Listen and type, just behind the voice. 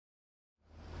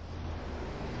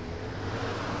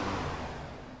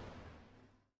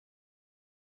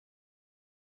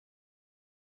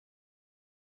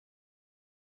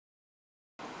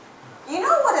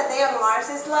day on Mars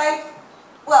is like?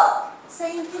 Well,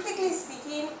 scientifically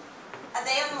speaking, a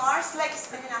day on Mars is like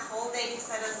spending a whole day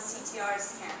inside a CTR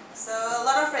scan. So a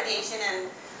lot of radiation and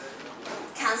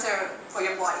cancer for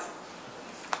your body.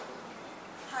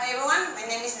 Hi everyone, my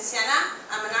name is Luciana.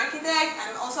 I'm an architect.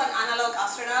 I'm also an analog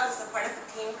astronaut as a part of a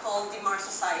team called the Mars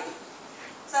Society.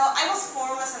 So I was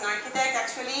formed as an architect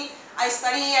actually. I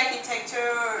studied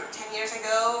architecture 10 years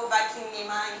ago back in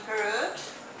Lima in Peru.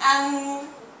 And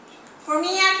for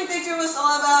me, architecture was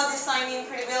all about designing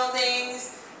pretty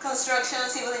buildings, construction,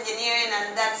 civil engineering,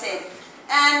 and that's it.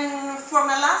 And for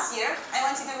my last year, I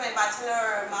went to do my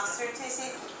bachelor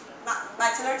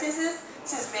thesis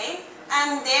to Spain.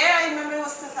 And there, I remember it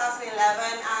was 2011,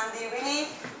 and the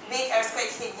really big earthquake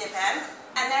hit Japan.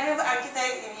 And every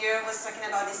architect in Europe was talking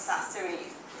about disaster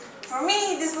relief. For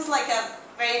me, this was like a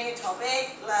very new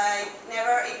topic.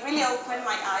 It really opened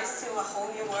my eyes to a whole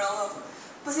new world of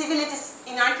possibilities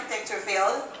in architecture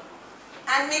field.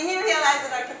 And made me realize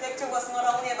that architecture was not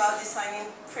only about designing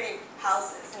pretty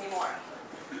houses anymore.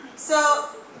 So,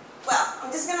 well,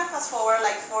 I'm just gonna fast forward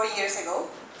like 4 years ago.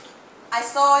 I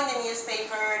saw in the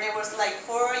newspaper there was like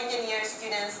 4 engineer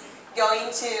students going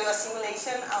to a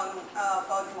simulation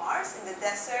about Mars in the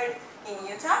desert in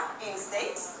Utah, in the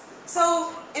States.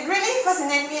 So it really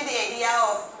fascinated me, the idea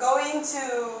of going to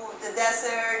the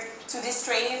desert, to this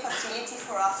training facility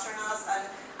for astronauts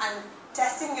and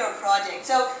testing your project.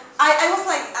 So I was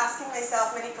like asking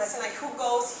myself many questions like, who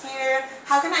goes here?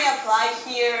 How can I apply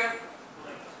here?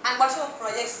 And what sort of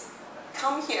projects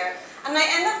come here? And I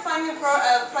ended up finding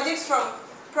projects from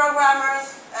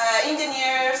programmers,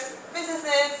 engineers,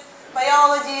 physicists,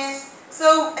 biologists,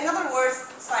 so in other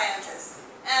words, scientists.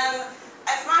 And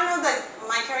I found out that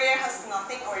my career has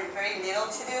nothing or very little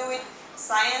to do with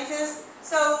scientists.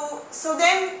 So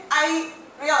then I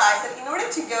realized that in order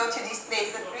to go to this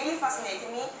place that really fascinated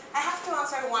me, I have to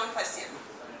answer one question.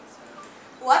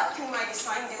 What can my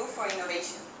design do for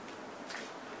innovation?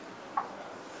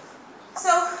 So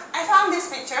I found this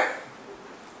picture.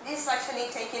 This is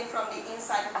actually taken from the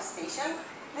inside of the station.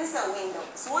 This is a window.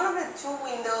 It's one of the 2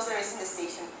 windows there is in the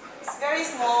station. It's very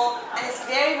small and it's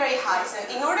very, very high. So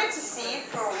in order to see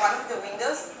for one of the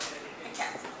windows, you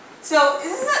can't. So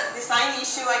this is a design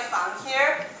issue I found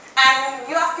here. And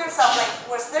you ask yourself,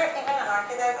 like, was there even an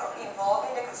architect involved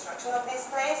in the construction of this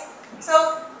place?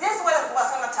 So this is what it was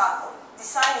going to tackle,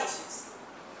 design issues.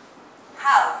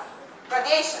 How?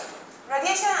 Radiation.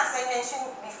 Radiation, as I mentioned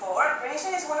before,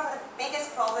 radiation is one of the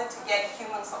biggest problems to get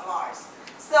humans on Mars.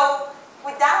 So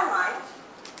with that in mind,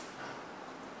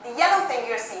 the yellow thing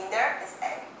you're seeing there is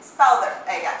egg. It's powdered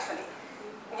egg, actually.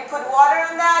 You put water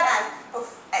on that and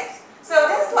poof, egg. So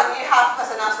this is what you have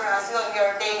as an astronaut on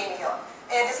your daily meal.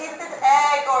 The heated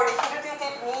egg or the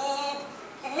heated meat,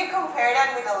 if you compare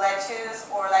that with a lettuce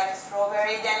or like a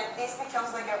strawberry, then this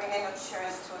becomes like a really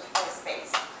luxurious food for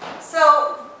space.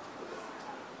 So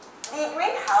the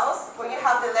greenhouse, where you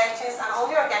have the lettuce and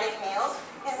all the organic meals,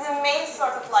 is the main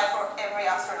source of life for every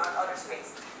astronaut in outer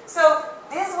space. So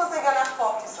this is what they're gonna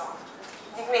focus on,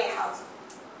 the greenhouse.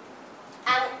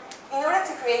 And in order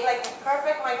to create like the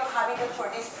perfect microhabitat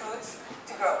for these fruits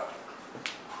to grow.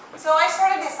 So I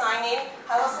started designing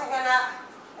how was I gonna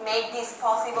make this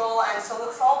possible and so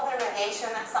solve the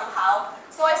radiation somehow.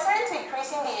 So I started to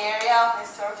increasing the area of the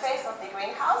surface of the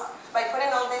greenhouse by putting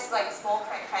all these like small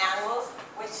triangles,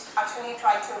 which actually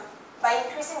try to, by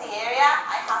increasing the area,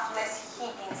 I have less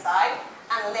heat inside,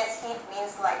 and less heat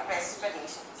means like less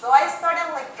radiation. So I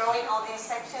started like drawing all these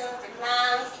sections, the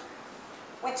plans.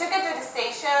 We took it to the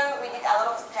station, we did a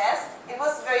lot of tests. It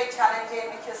was very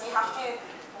challenging because you have to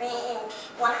be in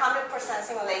 100%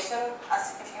 simulation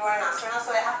as if you were an astronaut. So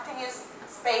I have to use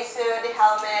spacesuit, the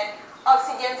helmet,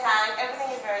 oxygen tank, everything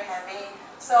is very heavy.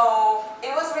 So it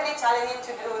was really challenging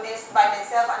to do this by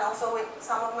myself and also with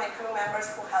some of my crew members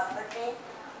who helped me.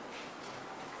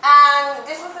 And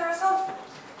this was the result.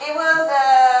 It was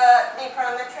the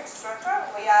parametric structure,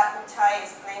 which I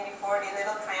explained before, the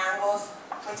little triangles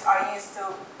which are used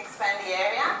to expand the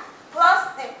area,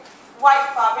 plus the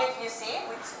white fabric you see,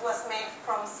 which was made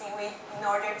from seaweed in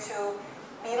order to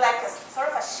be like a sort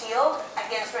of a shield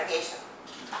against radiation.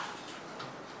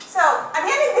 So at the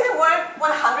end it didn't work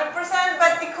 100%,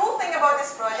 but the cool thing about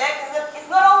this project is that it's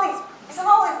not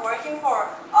only working for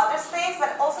outer space,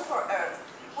 but also for Earth.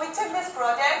 We took this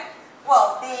project,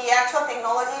 well, the actual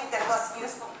technology that was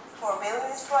used for building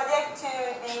this project to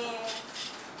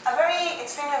a very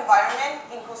extreme environment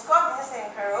in Cusco. This is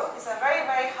in Peru. It's a very,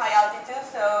 very high altitude,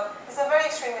 so it's a very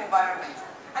extreme environment.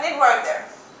 And it worked there.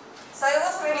 So it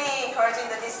was really encouraging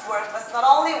that this work was not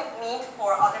only meant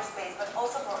for outer space, but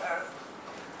also for Earth.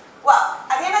 Well,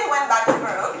 at the end I went back to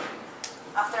Peru,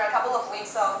 after a couple of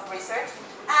weeks of research.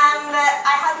 And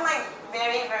I had my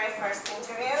very, very first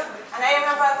interview. And I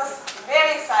remember I was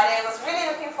very excited. I was really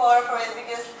looking forward for it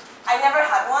because I never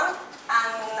had one.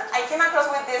 And I came across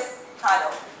with this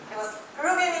title. It was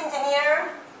Peruvian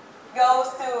engineer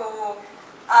goes to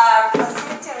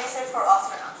facility research for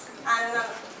astronauts. And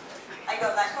I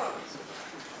got like,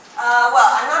 well,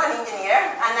 I'm not an engineer,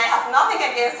 and I have nothing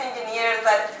against engineers,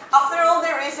 but after all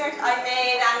the research I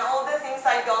made and all the things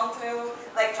I'd gone through,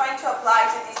 like trying to apply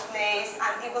to this place,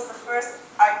 and it was the first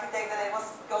architect that I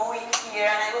was going here,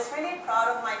 and I was really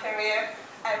proud of my career.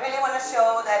 I really want to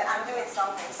show that I'm doing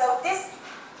something. So this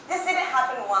didn't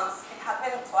happen once, it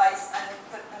happened twice, and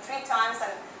 3 times,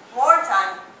 and more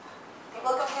time.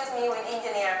 People confuse me with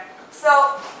engineer. So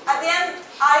at the end,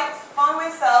 I found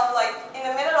myself like in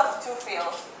the middle of 2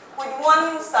 fields. With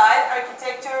one side,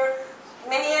 architecture,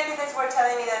 many architects were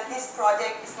telling me that this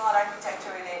project is not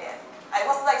architecture related. I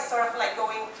was like sort of like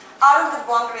going out of the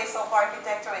boundaries of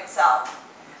architecture itself.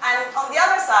 And on the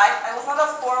other side, I was not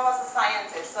as formal as a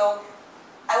scientist, so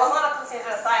I was not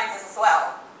considered a scientist as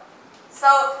well. So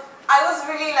I was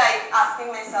really like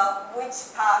asking myself,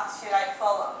 which path should I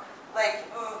follow? Like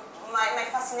my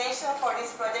fascination for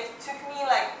this project took me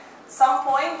like some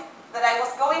point that I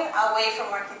was going away from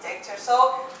architecture.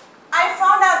 So I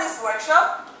found out this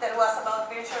workshop that was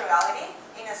about virtual reality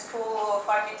in a school of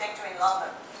architecture in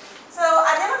London. So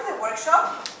at the end of the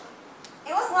workshop,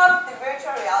 it was not the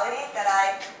virtual reality that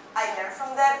I learned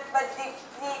from that, but the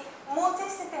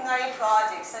multidisciplinary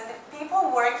projects and the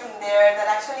people working there that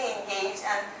actually engage.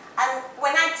 And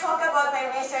when I talk about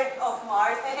my research of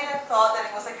Mars, they didn't thought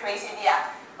that it was a crazy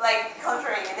idea. Like,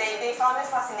 contrary, they found it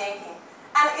fascinating.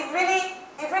 And it really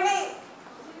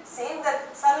seemed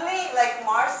that suddenly, like,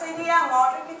 Mars idea,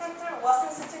 Mars architecture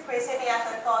wasn't such a crazy idea as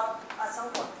I thought at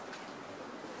some point.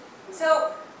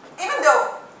 So, even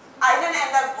though I didn't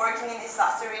end up working in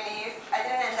disaster relief, I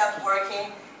didn't end up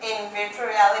working in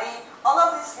virtual reality, all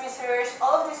of this research,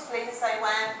 all of these places I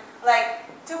went, like,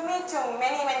 took me to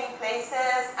many, many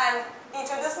places and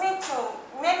introduced me to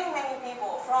many, many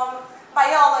people, from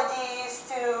biologists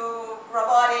to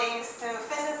robotics to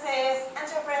physicists,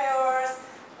 entrepreneurs,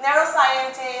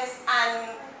 neuroscientists,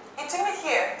 and it took me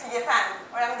here to Japan,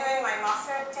 where I'm doing my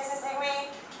master's thesis degree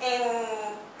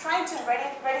in trying to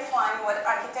redefine what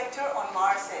architecture on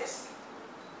Mars is.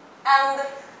 And,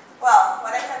 well,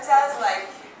 what I can tell is like,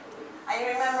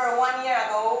 I remember 1 year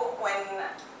ago when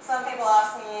some people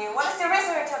asked me, what is your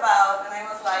research about? And I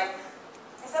was like,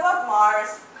 it's about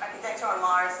Mars, architecture on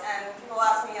Mars. And people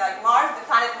asked me like, Mars, the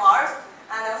planet Mars?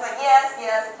 And I was like, yes,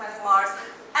 the planet Mars.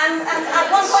 And at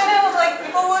one point I was like,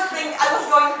 people would think I was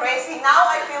going crazy. Now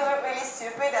I feel really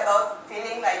stupid about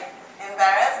feeling like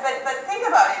embarrassed. But think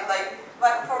about it, like,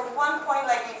 but for one point,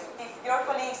 like if your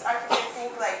colleagues, architects,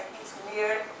 think like it's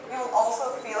weird, you will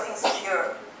also feel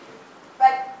insecure.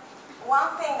 But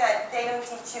one thing that they don't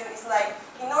teach you is like,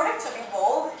 in order to be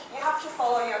bold, you have to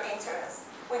follow your interests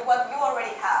with what you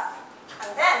already have.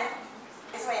 And then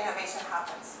is where innovation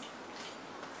happens.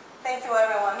 Thank you,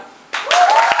 everyone.